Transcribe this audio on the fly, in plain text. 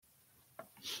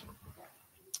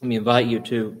Let me invite you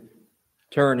to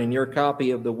turn in your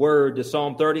copy of the Word to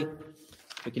Psalm 30.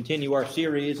 We continue our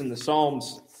series in the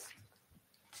Psalms.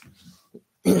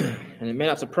 And it may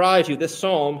not surprise you, this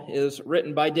psalm is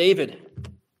written by David.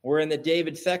 We're in the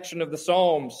David section of the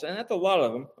Psalms, and that's a lot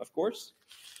of them, of course.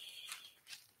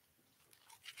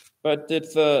 But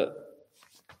it's a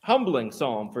humbling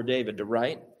psalm for David to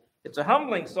write. It's a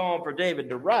humbling psalm for David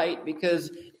to write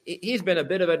because he's been a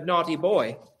bit of a naughty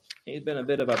boy. He's been a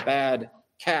bit of a bad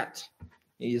cat.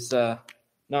 He's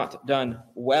not done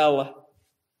well.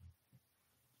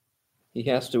 He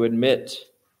has to admit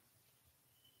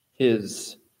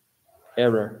his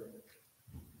error.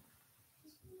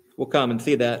 We'll come and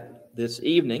see that this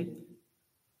evening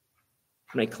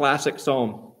in a classic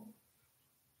psalm.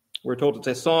 We're told it's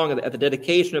a song at the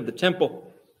dedication of the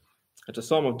temple. It's a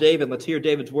psalm of David. Let's hear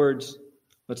David's words.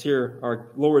 Let's hear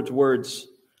our Lord's words.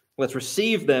 Let's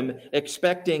receive them,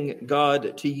 expecting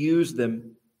God to use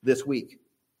them this week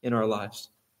in our lives.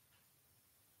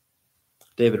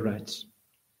 David writes,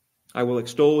 I will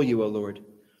extol you, O Lord,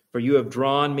 for you have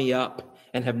drawn me up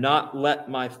and have not let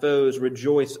my foes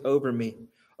rejoice over me.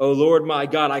 O Lord my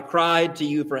God, I cried to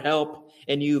you for help,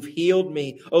 and you've healed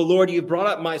me. O Lord, you brought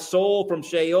up my soul from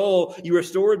Sheol. You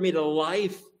restored me to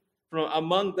life from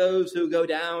among those who go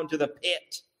down to the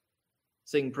pit.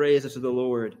 Sing praises to the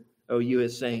Lord, O you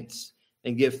his saints,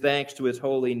 and give thanks to his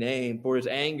holy name, for his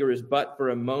anger is but for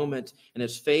a moment, and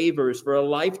his favor is for a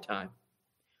lifetime.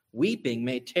 Weeping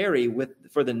may tarry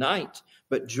for the night,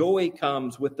 but joy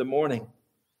comes with the morning.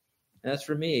 As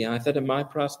for me, I said in my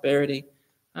prosperity,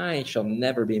 I shall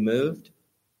never be moved.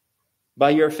 By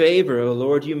your favor, O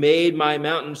Lord, you made my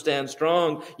mountain stand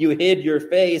strong. You hid your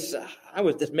face. I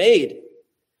was dismayed.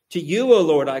 To you, O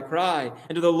Lord, I cry,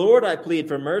 and to the Lord I plead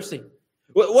for mercy.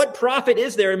 What profit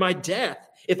is there in my death?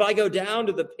 If I go down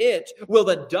to the pit, will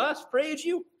the dust praise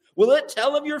you? Will it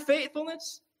tell of your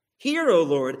faithfulness? Hear, O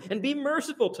Lord, and be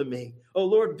merciful to me. O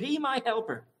Lord, be my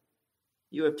helper.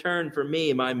 You have turned for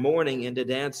me my mourning into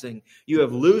dancing. You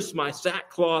have loosed my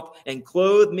sackcloth and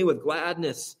clothed me with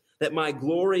gladness, that my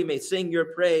glory may sing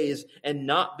your praise and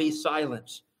not be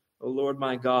silent. O Lord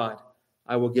my God,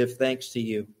 I will give thanks to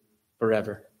you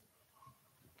forever.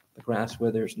 The grass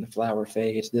withers and the flower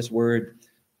fades. This word,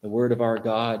 the word of our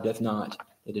God, doth not.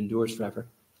 It endures forever.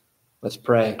 Let's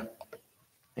pray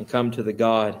and come to the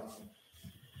God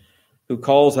who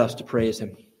calls us to praise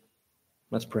him.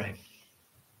 Let's pray.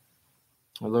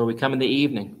 Oh Lord, we come in the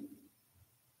evening.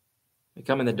 We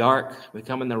come in the dark. We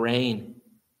come in the rain.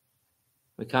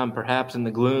 We come perhaps in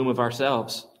the gloom of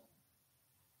ourselves.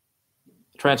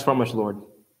 Transform us, Lord,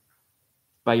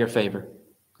 by your favor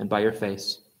and by your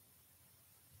face.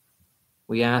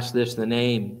 We ask this in the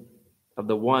name of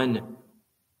the one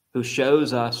who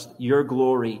shows us your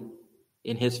glory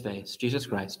in his face, Jesus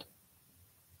Christ.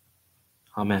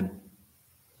 Amen.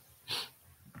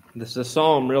 This is a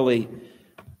psalm really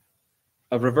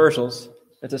of reversals.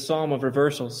 It's a psalm of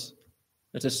reversals.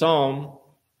 It's a psalm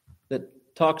that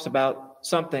talks about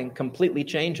something completely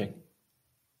changing.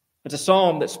 It's a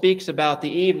psalm that speaks about the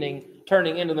evening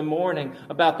turning into the morning,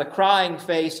 about the crying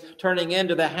face turning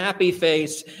into the happy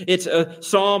face. It's a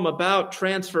psalm about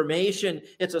transformation.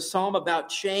 It's a psalm about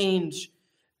change.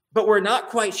 But we're not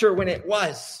quite sure when it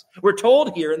was. We're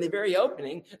told here in the very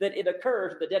opening that it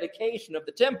occurred at the dedication of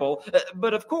the temple.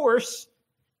 But of course,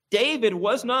 David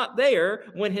was not there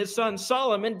when his son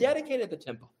Solomon dedicated the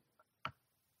temple.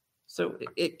 So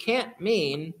it can't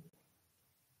mean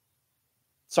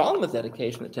Solomon's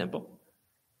dedication of the temple.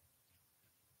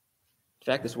 In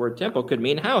fact, this word temple could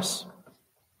mean house.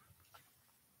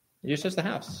 It just says the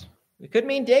house. It could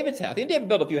mean David's house. David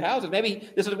built a few houses. Maybe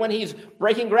this is when he's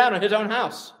breaking ground on his own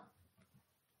house.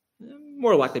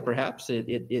 More likely, perhaps,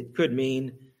 it could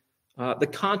mean the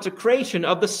consecration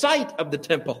of the site of the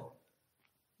temple.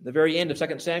 The very end of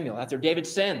 2 Samuel, after David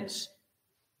sins,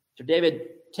 after David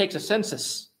takes a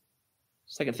census,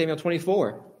 2 Samuel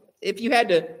 24. If you had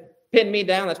to pin me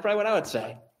down, that's probably what I would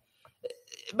say.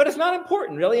 But it's not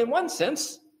important, really, in one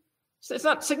sense. It's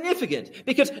not significant,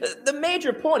 because the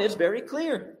major point is very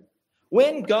clear.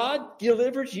 When God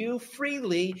delivers you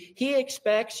freely, he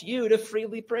expects you to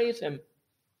freely praise him.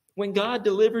 When God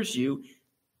delivers you,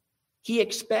 he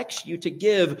expects you to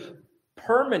give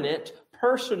permanent,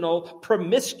 personal,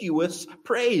 promiscuous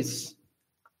praise.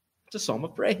 It's a psalm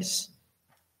of praise.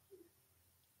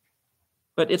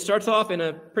 But it starts off in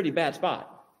a pretty bad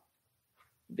spot.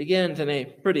 It begins in a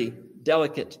pretty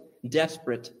delicate,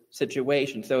 desperate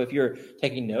situation. So if you're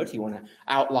taking notes, you want to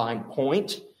outline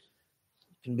point,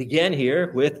 you can begin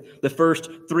here with the first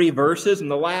 3 verses and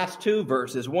the last 2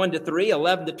 verses, 1 to 3,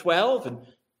 11 to 12, and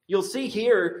You'll see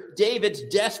here David's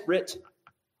desperate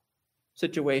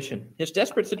situation. His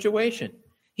desperate situation.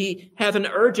 He has an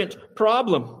urgent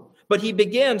problem, but he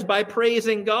begins by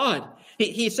praising God.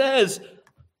 He says,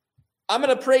 I'm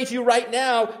going to praise you right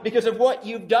now because of what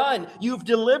you've done. You've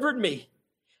delivered me.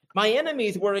 My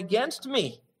enemies were against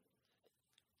me.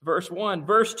 Verse 1.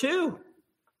 Verse 2.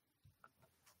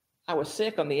 I was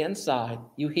sick on the inside.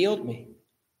 You healed me.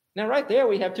 Now, right there,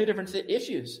 we have two different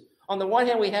issues. On the one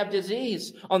hand, we have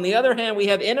disease. On the other hand, we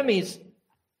have enemies.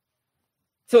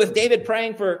 So is David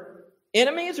praying for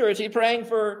enemies, or is he praying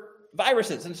for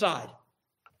viruses inside?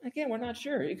 Again, we're not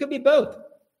sure. It could be both.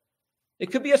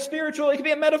 It could be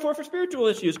a metaphor for spiritual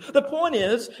issues. The point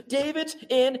is, David's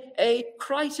in a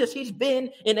crisis. He's been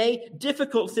in a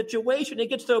difficult situation. It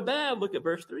gets so bad. Look at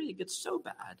verse 3. It gets so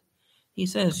bad. He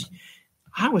says,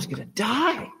 I was going to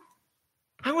die.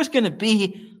 I was going to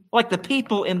be like the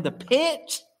people in the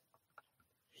pit.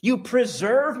 You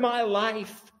preserve my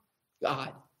life,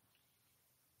 God.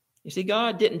 You see,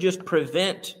 God didn't just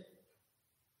prevent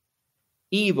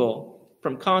evil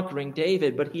from conquering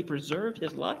David, but he preserved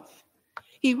his life.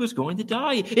 He was going to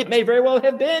die. It may very well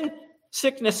have been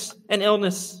sickness and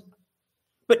illness.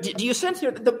 But do you sense here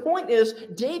that the point is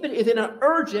David is in an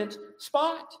urgent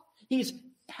spot. He's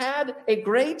had a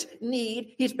great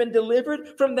need. He's been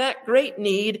delivered from that great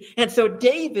need. And so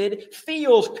David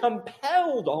feels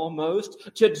compelled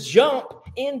almost to jump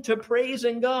into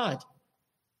praising God.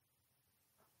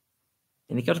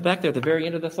 And he comes back there at the very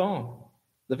end of the psalm.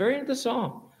 The very end of the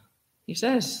psalm. He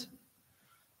says,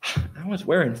 I was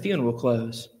wearing funeral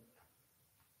clothes.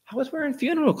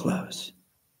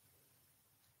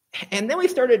 And then we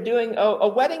started doing a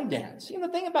wedding dance. You know,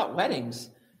 the thing about weddings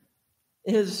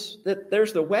is that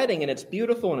there's the wedding, and it's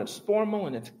beautiful, and it's formal,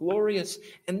 and it's glorious.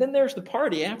 And then there's the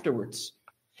party afterwards.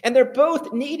 And they're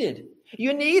both needed.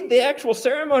 You need the actual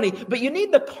ceremony, but you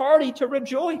need the party to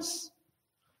rejoice.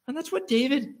 And that's what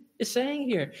David is saying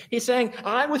here. He's saying,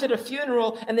 I was at a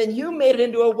funeral, and then you made it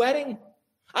into a wedding.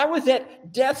 I was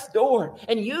at death's door,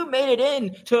 and you made it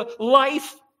into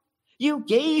life. You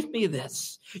gave me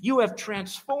this. You have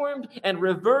transformed and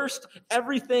reversed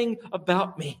everything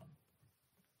about me.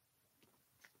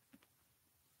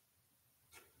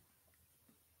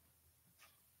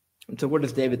 And so what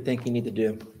does David think he needs to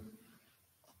do?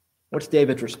 What's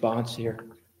David's response here?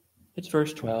 It's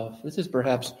verse 12. This is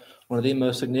perhaps one of the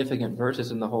most significant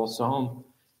verses in the whole psalm.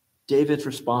 David's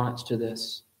response to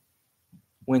this.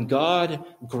 When God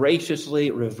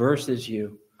graciously reverses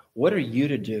you, what are you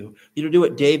to do? You're to do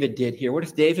what David did here. What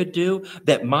does David do?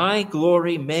 That my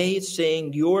glory may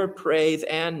sing your praise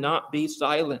and not be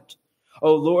silent.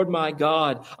 O Lord my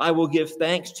God, I will give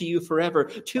thanks to you forever.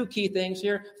 Two key things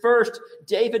here. First,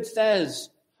 David says,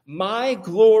 my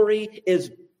glory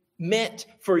is meant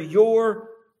for your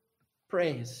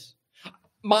praise.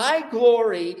 My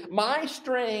glory, my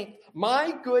strength,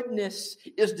 my goodness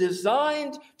is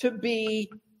designed to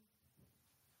be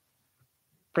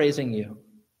praising you.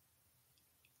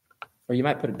 Or you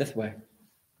might put it this way.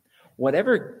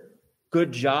 Whatever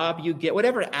good job you get,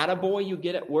 whatever attaboy you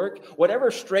get at work,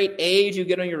 whatever straight A's you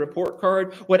get on your report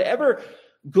card, whatever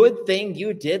good thing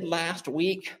you did last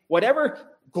week, whatever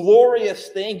glorious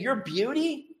thing, your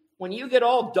beauty, when you get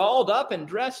all dolled up and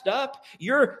dressed up,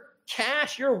 your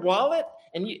cash, your wallet,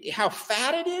 and how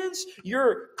fat it is,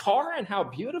 your car and how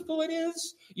beautiful it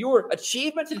is, your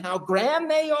achievements and how grand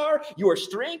they are, your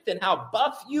strength and how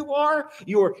buff you are,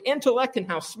 your intellect and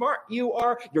how smart you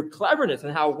are, your cleverness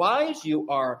and how wise you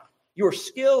are, your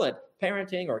skill at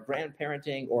parenting or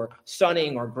grandparenting or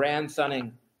sonning or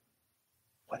grandsonning.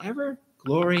 Whatever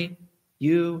glory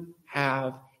you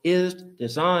have is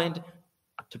designed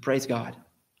to praise God.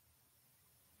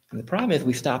 And the problem is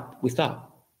we stop.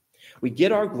 We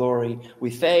get our glory,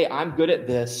 we say, I'm good at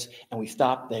this, and we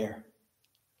stop there.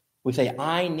 We say,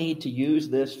 I need to use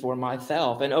this for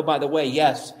myself. And oh, by the way,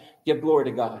 yes, give glory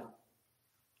to God.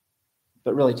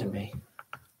 But really to me.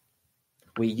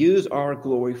 We use our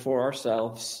glory for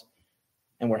ourselves,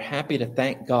 and we're happy to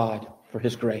thank God for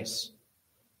his grace.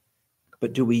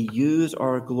 But do we use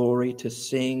our glory to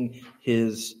sing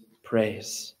his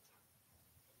praise?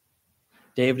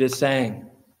 David is saying,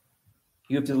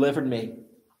 you have delivered me.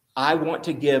 I want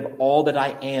to give all that I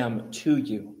am to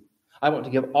you. I want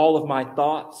to give all of my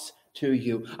thoughts to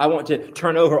you. I want to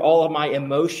turn over all of my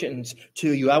emotions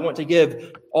to you. I want to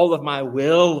give all of my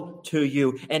will to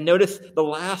you. And notice the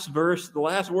last verse, the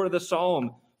last word of the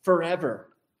psalm, forever.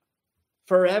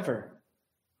 Forever.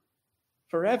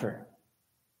 Forever.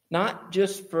 Not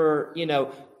just for,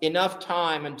 enough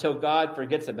time until God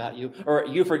forgets about you or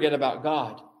you forget about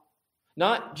God.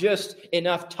 Not just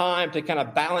enough time to kind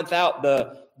of balance out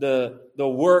the the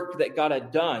work that God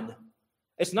had done.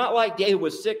 It's not like David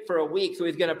was sick for a week, so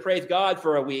he's going to praise God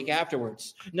for a week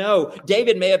afterwards. No,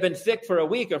 David may have been sick for a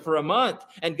week or for a month,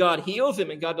 and God heals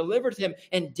him and God delivers him.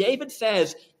 And David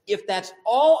says, if that's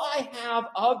all I have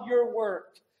of your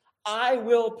work, I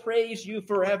will praise you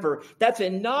forever. That's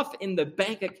enough in the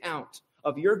bank account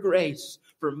of your grace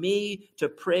for me to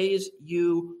praise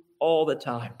you all the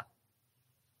time.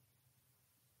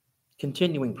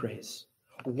 Continuing praise.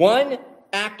 One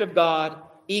act of God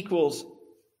equals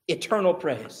eternal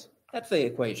praise. That's the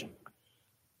equation.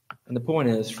 And the point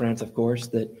is, friends, of course,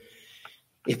 that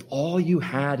if all you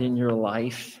had in your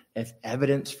life as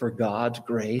evidence for God's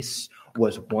grace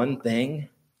was one thing,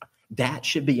 that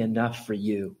should be enough for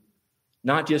you.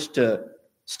 Not just to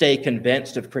stay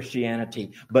convinced of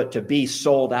Christianity, but to be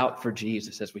sold out for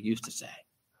Jesus, as we used to say.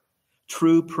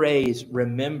 True praise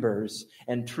remembers,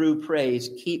 and true praise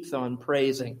keeps on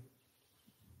praising.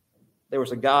 There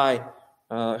was a guy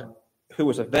who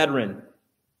was a veteran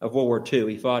of World War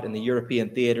II. He fought in the European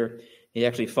theater. He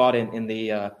actually fought in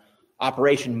the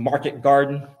Operation Market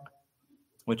Garden,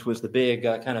 which was the big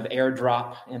kind of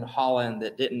airdrop in Holland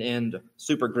that didn't end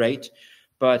super great.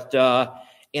 But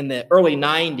in the early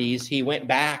 90s, he went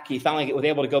back. He finally was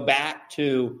able to go back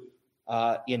to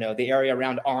the area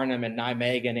around Arnhem and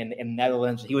Nijmegen in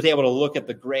Netherlands. He was able to look at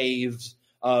the graves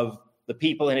of the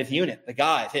people in his unit, the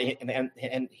guys,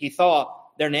 and he saw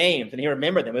their names and he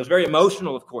remembered them. It was very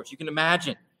emotional, of course, you can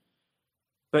imagine.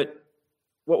 But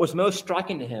what was most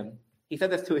striking to him, he said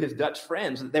this to his Dutch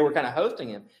friends, they were kind of hosting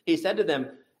him. He said to them,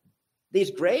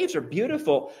 these graves are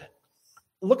beautiful.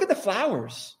 Look at the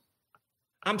flowers.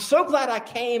 I'm so glad I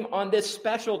came on this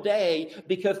special day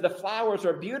because the flowers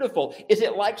are beautiful. Is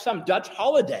it like some Dutch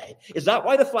holiday? Is that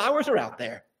why the flowers are out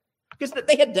there? Because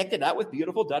they had decked it out with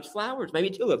beautiful Dutch flowers, maybe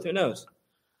tulips, who knows?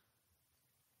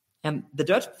 And the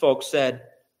Dutch folks said,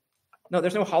 no,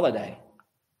 there's no holiday.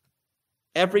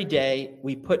 Every day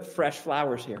we put fresh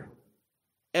flowers here.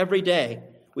 Every day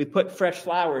we put fresh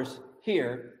flowers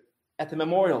here at the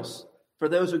memorials for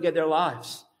those who give their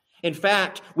lives. In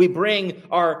fact, we bring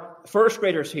our first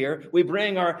graders here. We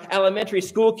bring our elementary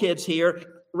school kids here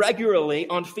regularly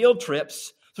on field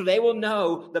trips so they will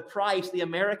know the price the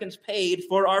Americans paid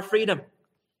for our freedom.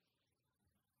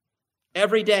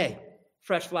 Every day,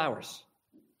 fresh flowers.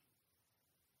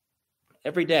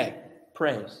 Every day,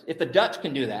 praise. If the Dutch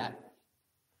can do that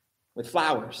with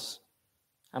flowers,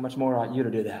 how much more ought you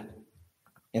to do that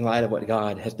in light of what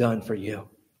God has done for you?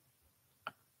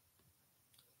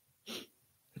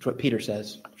 That's what Peter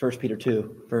says, 1 Peter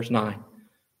 2, verse 9.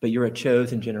 But you're a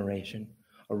chosen generation,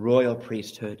 a royal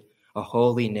priesthood, a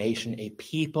holy nation, a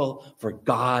people for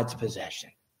God's possession,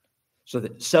 so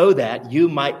that you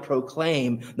might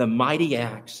proclaim the mighty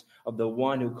acts of the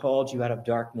one who called you out of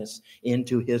darkness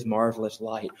into his marvelous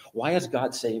light. Why has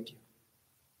God saved you?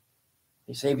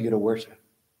 He saved you to worship.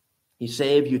 He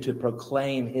saved you to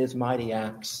proclaim his mighty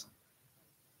acts.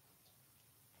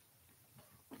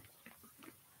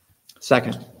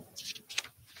 Second,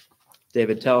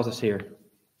 David tells us here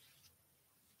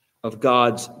of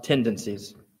God's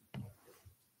tendencies.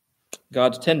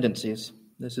 God's tendencies.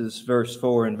 This is verse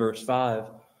 4 and verse 5.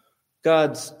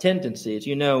 God's tendencies.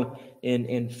 You know,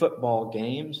 in football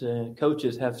games,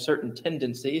 coaches have certain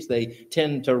tendencies. They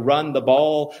tend to run the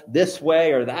ball this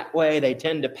way or that way. They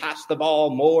tend to pass the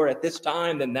ball more at this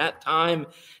time than that time.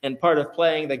 And part of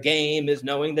playing the game is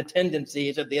knowing the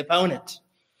tendencies of the opponent.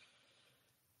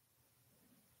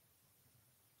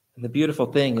 And the beautiful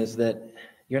thing is that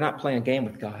you're not playing a game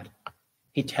with God.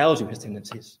 He tells you his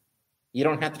tendencies. You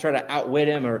don't have to try to outwit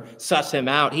him or suss him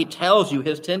out. He tells you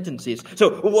his tendencies.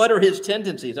 So what are his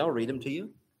tendencies? I'll read them to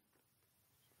you.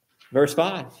 Verse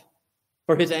 5.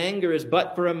 For his anger is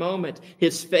but for a moment.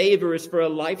 His favor is for a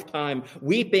lifetime.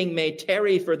 Weeping may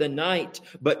tarry for the night,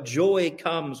 but joy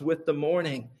comes with the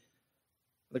morning.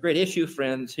 The great issue,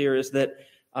 friends, here is that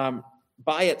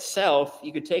by itself,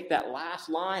 you could take that last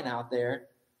line out there,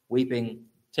 weeping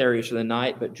tarries for the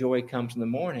night, but joy comes in the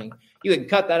morning. You could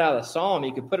cut that out of the psalm.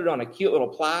 You could put it on a cute little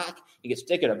plaque. You could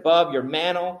stick it above your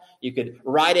mantle. You could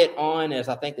write it on, as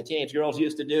I think the teenage girls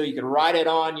used to do, you could write it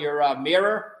on your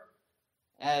mirror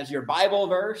as your Bible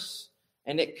verse,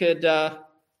 and it could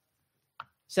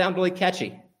sound really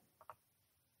catchy.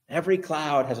 Every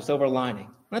cloud has a silver lining.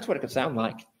 That's what it could sound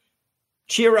like.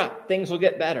 Cheer up. Things will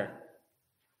get better.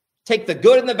 Take the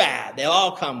good and the bad. They'll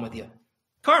all come with you.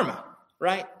 Karma,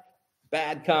 right?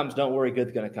 Bad comes, don't worry,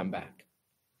 good's going to come back.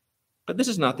 But this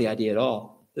is not the idea at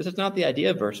all. This is not the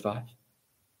idea of verse 5.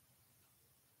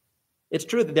 It's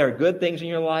true that there are good things in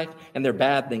your life and there are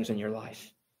bad things in your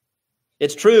life.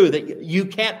 It's true that you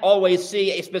can't always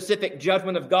see a specific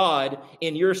judgment of God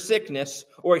in your sickness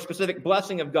or a specific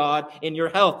blessing of God in your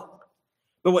health.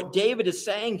 But what David is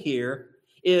saying here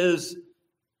is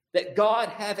that God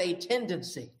has a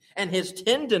tendency, and his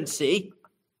tendency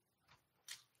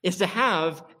is to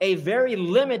have a very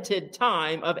limited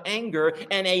time of anger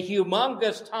and a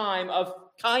humongous time of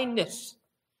kindness.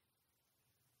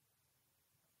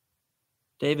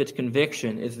 David's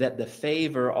conviction is that the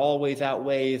favor always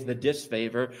outweighs the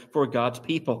disfavor for God's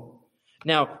people.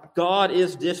 Now, God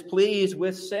is displeased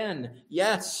with sin.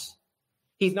 Yes.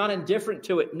 He's not indifferent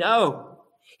to it. No.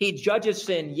 He judges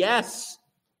sin. Yes.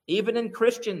 Even in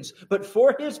Christians. But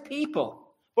for his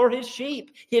people, for his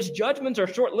sheep, his judgments are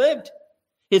short-lived.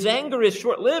 His anger is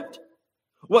short-lived.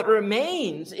 What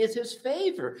remains is his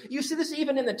favor. You see this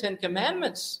even in the Ten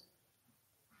Commandments.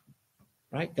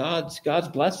 Right? God's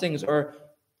blessings are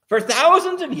for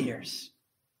thousands of years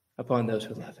upon those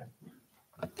who love him.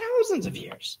 Thousands of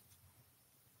years.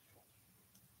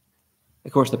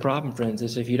 Of course, the problem, friends,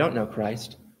 is if you don't know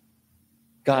Christ,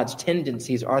 God's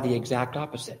tendencies are the exact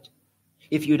opposite.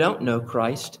 If you don't know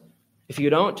Christ, if you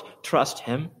don't trust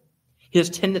him, his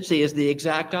tendency is the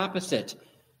exact opposite.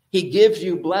 He gives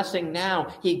you blessing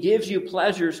now. He gives you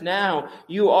pleasures now.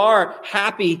 You are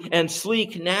happy and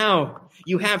sleek now.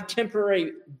 You have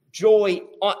temporary joy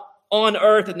on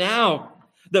earth now.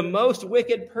 The most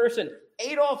wicked person,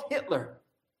 Adolf Hitler,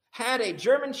 had a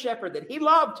German shepherd that he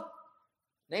loved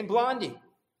named Blondie.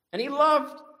 And he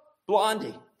loved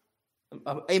Blondie.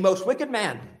 A most wicked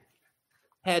man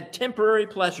had temporary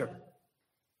pleasure.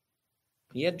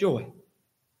 He had joy.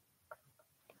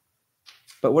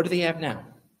 But what does he have now?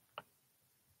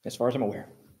 As far as I'm aware,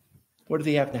 what does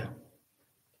he have now?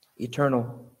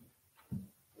 Eternal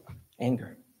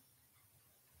anger.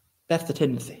 That's the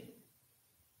tendency.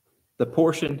 The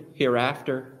portion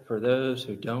hereafter for those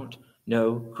who don't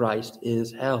know Christ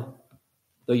is hell,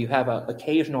 though you have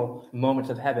occasional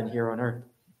moments of heaven here on earth.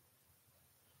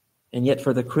 And yet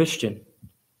for the Christian,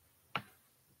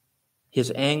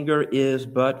 his anger is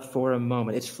but for a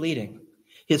moment. It's fleeting.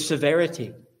 His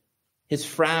severity, his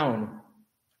frown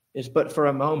is but for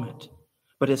a moment.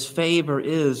 But his favor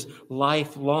is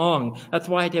lifelong. That's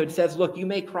why David says, look, you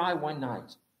may cry one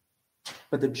night,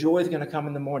 but the joy is going to come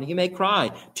in the morning. You may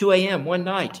cry 2 a.m. one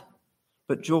night,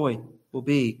 but joy will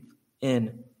be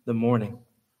in the morning.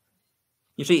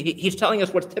 You see, he's telling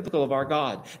us what's typical of our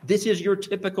God. This is your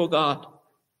typical God.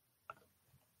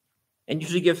 And you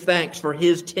should give thanks for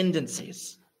his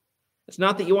tendencies. It's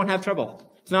not that you won't have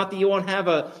trouble. It's not that you won't have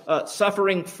a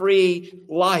suffering-free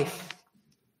life.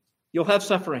 You'll have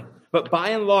suffering. But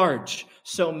by and large,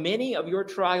 so many of your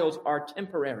trials are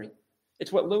temporary.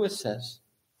 It's what Lewis says,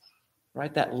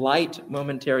 right? That light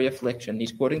momentary affliction.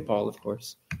 He's quoting Paul, of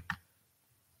course.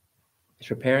 He's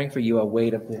preparing for you a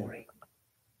weight of glory.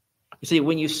 You see,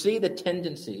 when you see the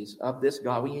tendencies of this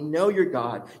God, when you know your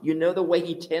God, you know the way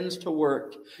he tends to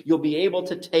work, you'll be able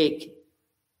to take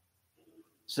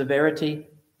severity,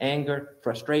 anger,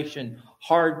 frustration,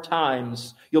 hard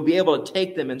times. You'll be able to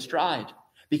take them in stride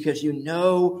because you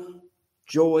know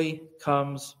joy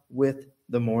comes with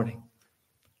the morning.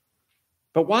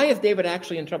 But why is David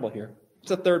actually in trouble here? It's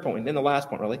the third point, and the last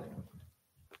point, really.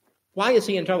 Why is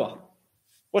he in trouble?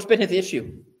 What's been his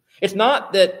issue? It's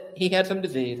not that he had some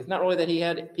disease. It's not really that he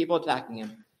had people attacking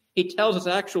him. He tells us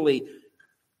actually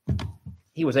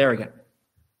he was arrogant.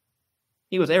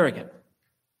 He was arrogant.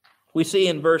 We see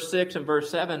in verse 6 and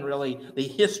verse 7 really the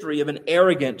history of an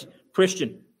arrogant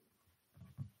Christian.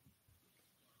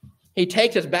 He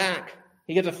takes us back.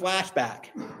 He gives a flashback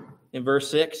in verse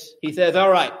 6. He says,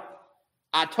 all right,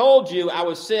 I told you I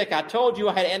was sick. I told you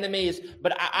I had enemies,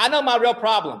 but I know my real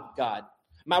problem, God.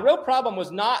 My real problem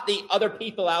was not the other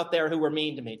people out there who were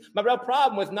mean to me. My real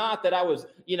problem was not that I was,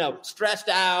 stressed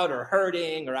out or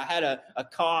hurting or I had a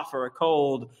cough or a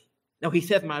cold. No, he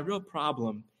says my real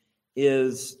problem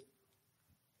is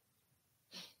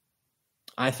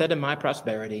I said in my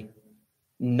prosperity,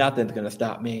 nothing's going to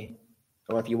stop me.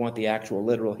 Or if you want the actual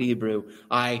literal Hebrew,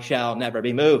 I shall never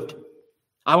be moved.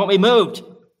 I won't be moved.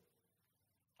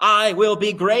 I will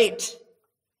be great.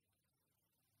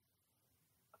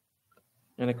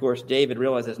 And of course, David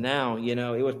realizes now,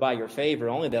 it was by your favor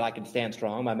only that I could stand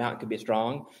strong. My mountain could be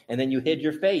strong. And then you hid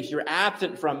your face. You're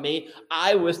absent from me.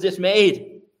 I was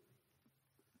dismayed.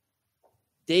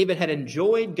 David had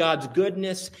enjoyed God's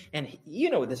goodness. And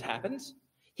you know what this happens.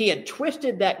 He had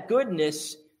twisted that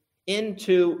goodness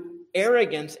into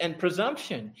arrogance and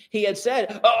presumption. He had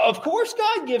said, of course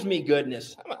God gives me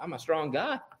goodness. I'm a strong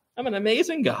God. I'm an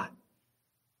amazing God.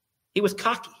 He was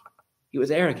cocky. He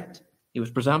was arrogant. He was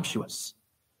presumptuous.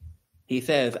 He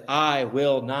says, I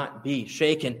will not be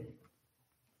shaken.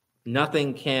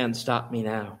 Nothing can stop me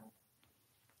now.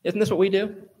 Isn't this what we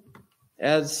do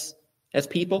as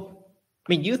people?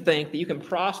 I mean, you think that you can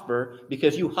prosper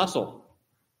because you hustle.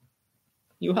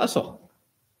 You hustle.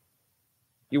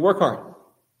 You work hard.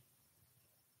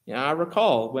 I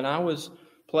recall when I was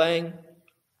playing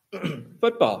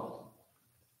football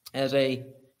as a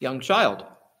young child,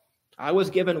 I was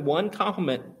given one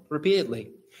compliment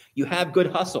repeatedly. You have good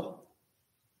hustle.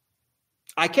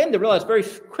 I came to realize very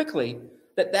quickly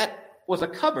that was a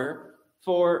cover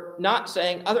for not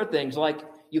saying other things like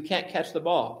you can't catch the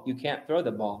ball, you can't throw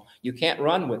the ball, you can't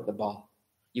run with the ball,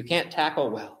 you can't tackle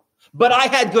well. But I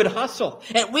had good hustle.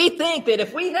 And we think that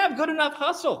if we have good enough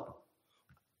hustle,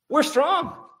 we're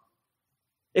strong.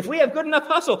 If we have good enough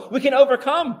hustle, we can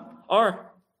overcome our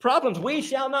problems. We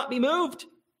shall not be moved.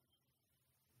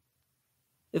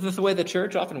 This is the way the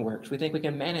church often works. We think we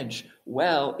can manage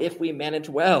well if we manage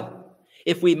well.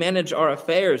 If we manage our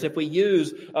affairs, if we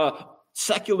use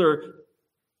secular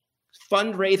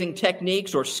fundraising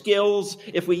techniques or skills,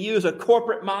 if we use a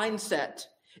corporate mindset,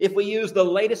 if we use the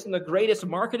latest and the greatest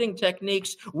marketing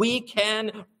techniques, we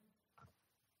can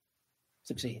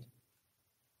succeed.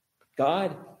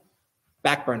 God,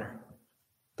 back burner.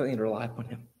 Don't need to rely upon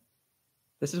him.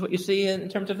 This is what you see in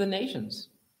terms of the nations.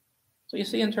 So you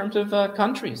see in terms of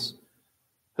countries.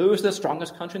 Who is the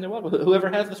strongest country in the world? Whoever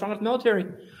has the strongest military,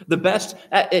 the best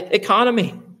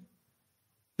economy.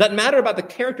 Doesn't matter about the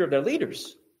character of their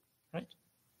leaders, right?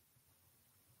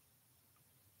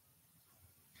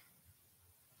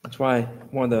 That's why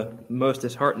one of the most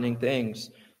disheartening things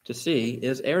to see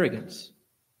is arrogance,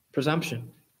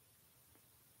 presumption.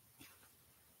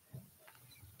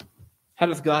 How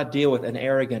does God deal with an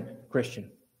arrogant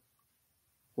Christian?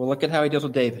 Well, look at how he deals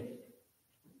with David.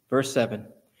 Verse 7,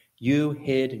 you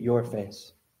hid your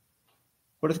face.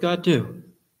 What does God do?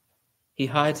 He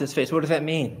hides his face. What does that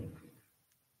mean?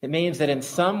 It means that in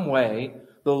some way,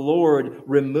 the Lord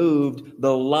removed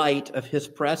the light of his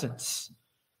presence.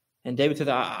 And David says,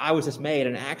 I was dismayed.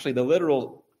 And actually, the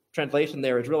literal translation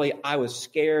there is really, I was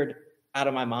scared out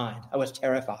of my mind. I was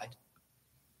terrified.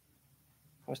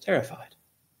 I was terrified.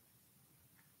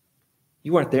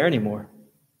 You weren't there anymore.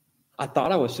 I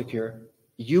thought I was secure.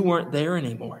 You weren't there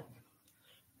anymore.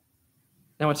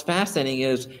 Now, what's fascinating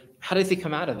is, how does he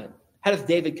come out of it? How does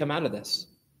David come out of this?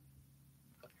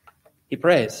 He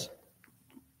prays.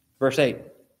 Verse 8,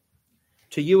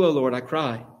 to you, O Lord, I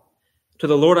cry. To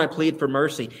the Lord I plead for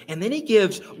mercy. And then he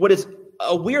gives what is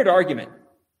a weird argument.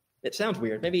 It sounds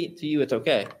weird. Maybe to you it's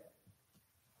okay.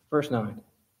 Verse 9.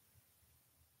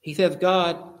 He says,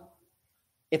 God,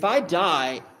 if I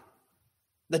die,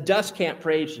 the dust can't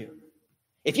praise you.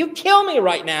 If you kill me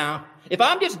right now, if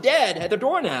I'm just dead at the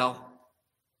doornail,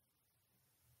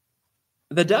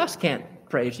 the dust can't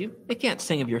praise you. It can't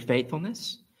sing of your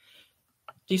faithfulness.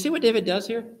 Do you see what David does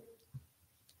here?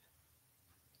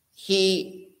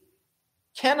 He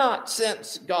cannot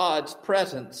sense God's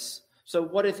presence. So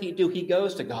what does he do? He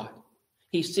goes to God.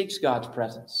 He seeks God's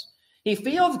presence. He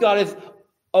feels God is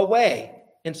away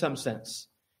in some sense.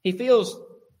 He feels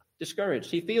discouraged.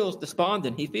 He feels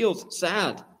despondent. He feels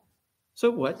sad. So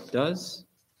what does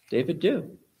David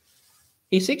do?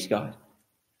 He seeks God.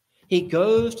 He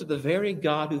goes to the very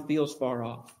God who feels far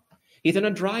off. He's in a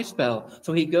dry spell,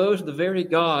 so he goes to the very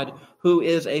God who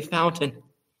is a fountain.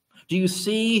 Do you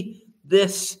see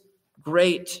this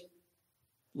great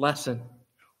lesson?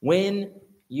 When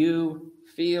you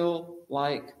feel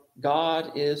like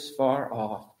God is far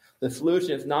off, the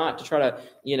solution is not to try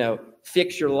to,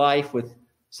 fix your life with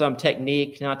some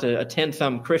technique, not to attend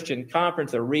some Christian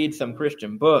conference or read some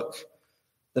Christian book.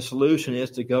 The solution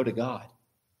is to go to God.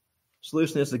 The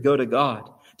solution is to go to God,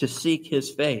 to seek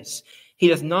his face. He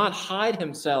does not hide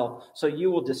himself so you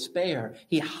will despair.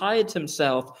 He hides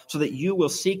himself so that you will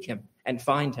seek him and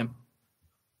find him.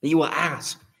 That you will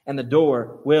ask and the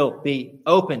door will be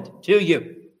opened to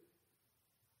you.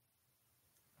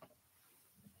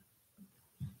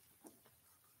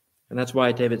 And that's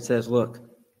why David says, look,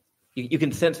 you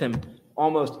can sense him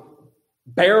almost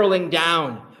barreling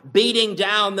down, beating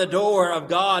down the door of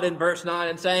God in verse 9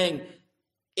 and saying,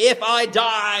 if I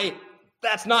die,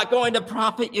 that's not going to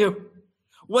profit you.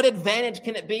 What advantage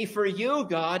can it be for you,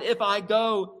 God, if I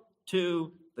go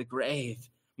to the grave?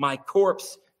 My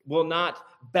corpse will not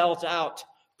belt out,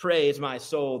 praise my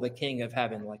soul, the King of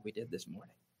heaven, like we did this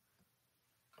morning.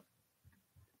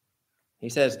 He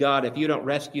says, God, if you don't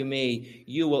rescue me,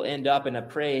 you will end up in a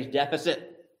praise deficit.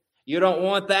 You don't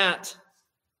want that.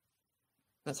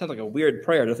 That sounds like a weird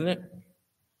prayer, doesn't it?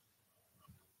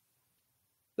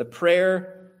 The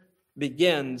prayer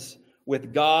begins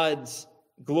with God's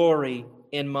glory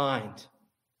in mind.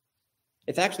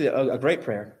 It's actually a great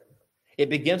prayer. It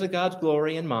begins with God's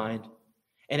glory in mind,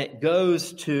 and it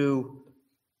goes to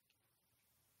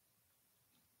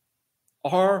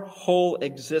our whole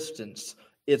existence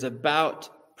is about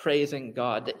praising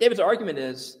God. David's argument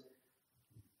is,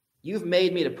 you've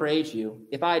made me to praise you.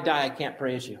 If I die, I can't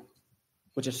praise you,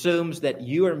 which assumes that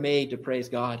you are made to praise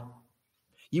God.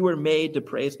 You were made to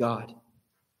praise God.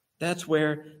 That's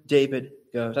where David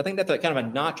goes. I think that's kind of a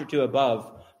notch or two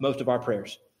above most of our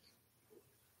prayers.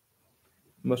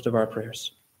 Most of our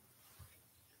prayers.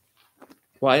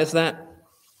 Why is that?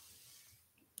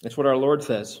 It's what our Lord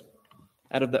says.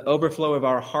 Out of the overflow of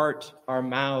our heart, our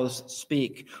mouths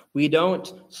speak. We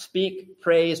don't speak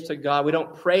praise to God. We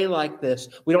don't pray like this.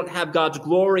 We don't have God's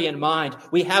glory in mind.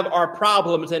 We have our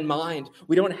problems in mind.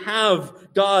 We don't have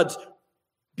God's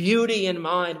beauty in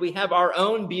mind. We have our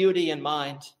own beauty in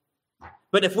mind.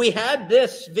 But if we had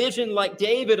this vision like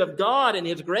David of God and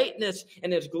his greatness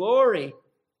and his glory,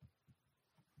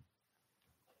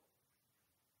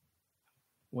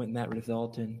 wouldn't that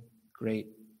result in great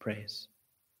praise?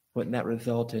 Wouldn't that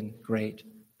result in great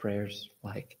prayers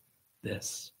like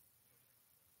this?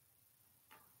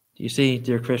 Do you see,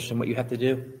 dear Christian, what you have to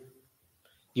do?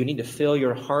 You need to fill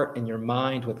your heart and your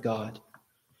mind with God.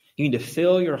 You need to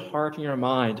fill your heart and your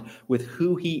mind with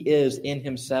who he is in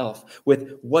himself,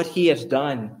 with what he has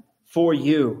done for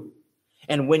you.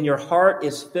 And when your heart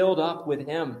is filled up with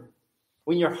him,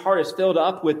 when your heart is filled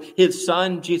up with his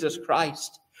Son, Jesus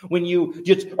Christ, when you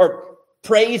just are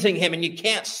praising him and you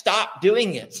can't stop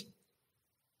doing it,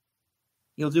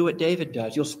 you'll do what David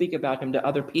does. You'll speak about him to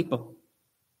other people.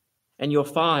 And you'll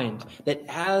find that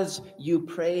as you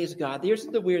praise God, here's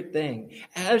the weird thing.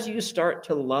 As you start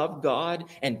to love God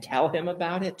and tell him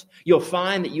about it, you'll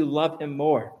find that you love him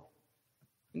more.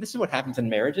 And this is what happens in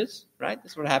marriages, right?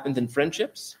 This is what happens in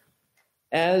friendships.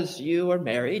 As you are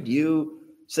married, you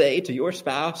say to your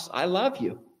spouse, I love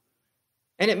you.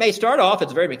 And it may start off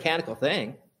as a very mechanical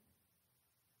thing.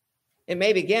 It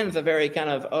may begin as a very kind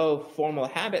of, formal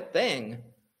habit thing.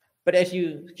 But as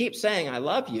you keep saying, I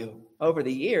love you, over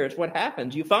the years, what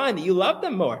happens? You find that you love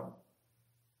them more.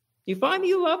 You find that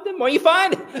you love them more. You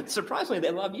find, surprisingly,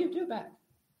 they love you too back,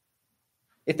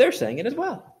 if they're saying it as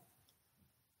well.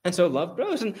 And so love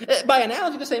grows. And by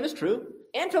analogy, the same is true,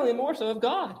 infinitely more so of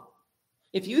God.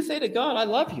 If you say to God, I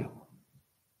love you,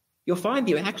 you'll find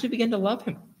that you actually begin to love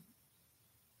him.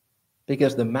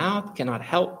 Because the mouth cannot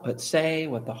help but say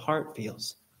what the heart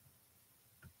feels.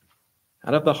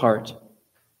 Out of the heart,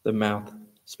 the mouth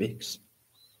speaks.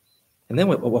 And then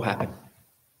what will happen?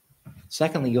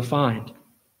 Secondly, you'll find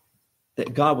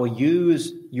that God will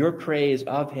use your praise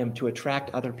of him to attract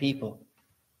other people,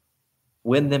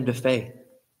 win them to faith.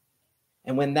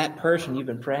 And when that person you've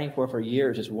been praying for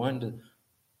years is won to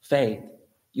faith,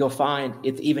 you'll find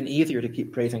it's even easier to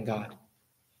keep praising God.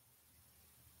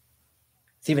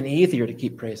 It's even easier to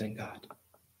keep praising God.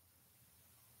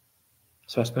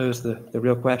 So I suppose the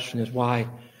real question is why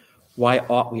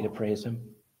ought we to praise him?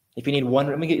 If you need one,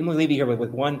 let me leave you here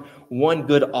with one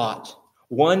good ought,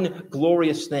 one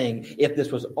glorious thing. If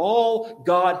this was all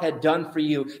God had done for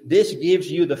you, this gives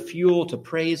you the fuel to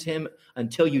praise him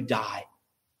until you die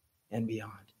and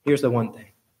beyond. Here's the one thing.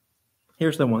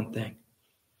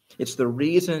 It's the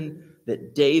reason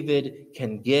that David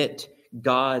can get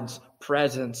God's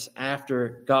presence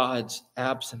after God's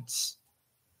absence.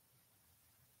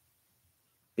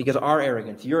 Because our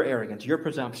arrogance, your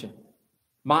presumption,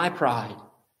 my pride,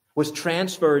 was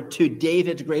transferred to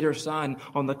David's greater Son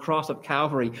on the cross of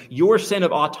Calvary. Your sin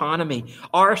of autonomy,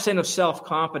 our sin of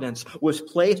self-confidence was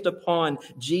placed upon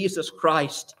Jesus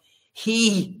Christ.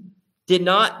 He did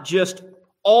not just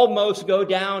almost go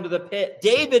down to the pit.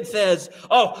 David says,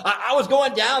 I was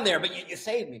going down there, but you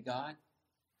saved me, God.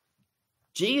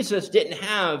 Jesus didn't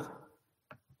have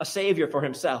a Savior for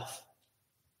himself.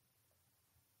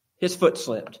 His foot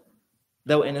slipped,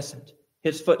 though innocent.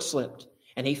 His foot slipped,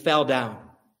 and he fell down.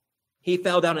 He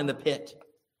fell down in the pit.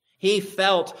 He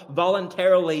felt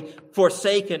voluntarily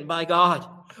forsaken by God.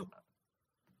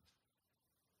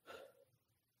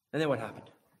 And then what happened?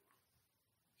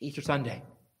 Easter Sunday,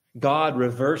 God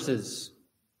reverses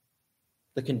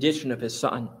the condition of his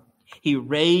Son. He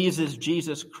raises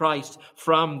Jesus Christ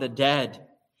from the dead.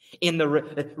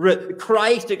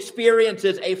 Christ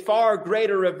experiences a far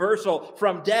greater reversal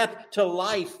from death to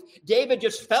life. David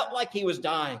just felt like he was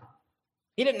dying.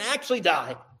 He didn't actually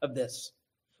die of this.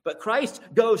 But Christ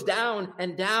goes down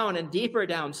and deeper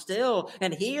down still,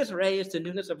 and he is raised to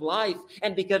newness of life.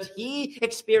 And because he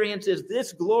experiences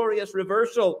this glorious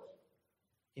reversal,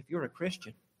 if you're a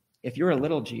Christian, If you're a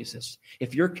little Jesus,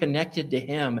 if you're connected to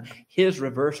him, his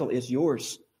reversal is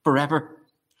yours forever,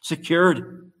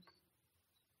 secured.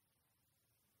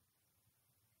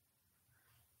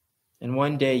 And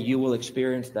one day you will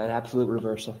experience that absolute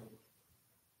reversal.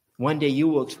 One day you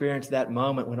will experience that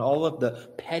moment when all of the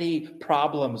petty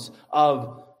problems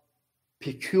of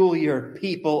peculiar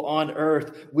people on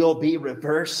earth will be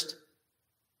reversed.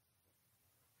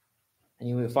 And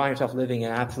you will find yourself living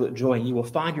in absolute joy. And you will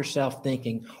find yourself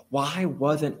thinking, why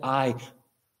wasn't I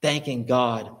thanking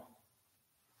God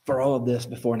for all of this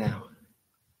before now?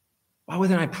 Why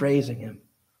wasn't I praising him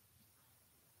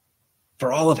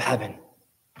for all of heaven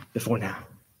before now?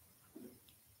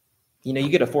 You know, you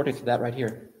get a foretaste of that right here.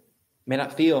 It may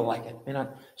not feel like it, may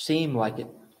not seem like it,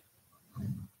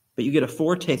 but you get a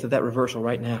foretaste of that reversal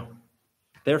right now.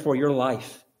 Therefore, your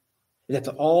life, that's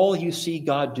all you see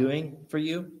God doing for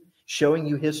you, showing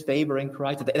you his favor in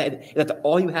Christ, that's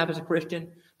all you have as a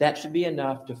Christian, that should be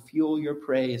enough to fuel your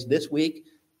praise this week,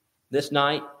 this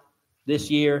night, this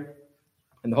year,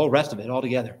 and the whole rest of it all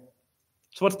together.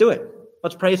 So let's do it.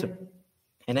 Let's praise him.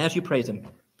 And as you praise him,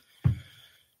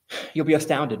 you'll be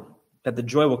astounded that the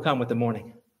joy will come with the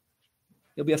morning.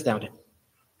 You'll be astounded.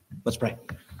 Let's pray.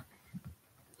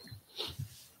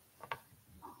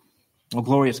 Oh,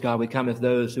 glorious God, we come as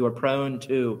those who are prone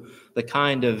to the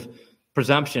kind of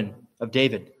presumption of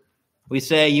David. We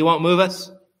say, you won't move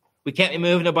us. We can't be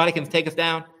moved. Nobody can take us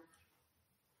down.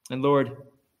 And Lord,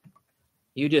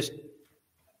 you just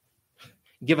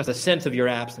give us a sense of your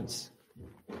absence.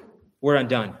 We're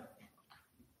undone.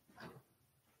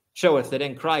 Show us that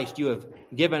in Christ you have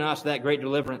given us that great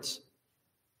deliverance.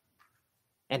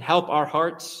 And help our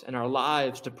hearts and our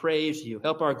lives to praise you.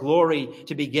 Help our glory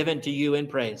to be given to you in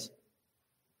praise.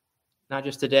 Not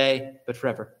just today, but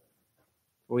forever.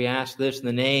 We ask this in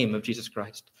the name of Jesus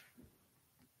Christ.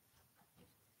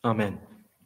 Amen.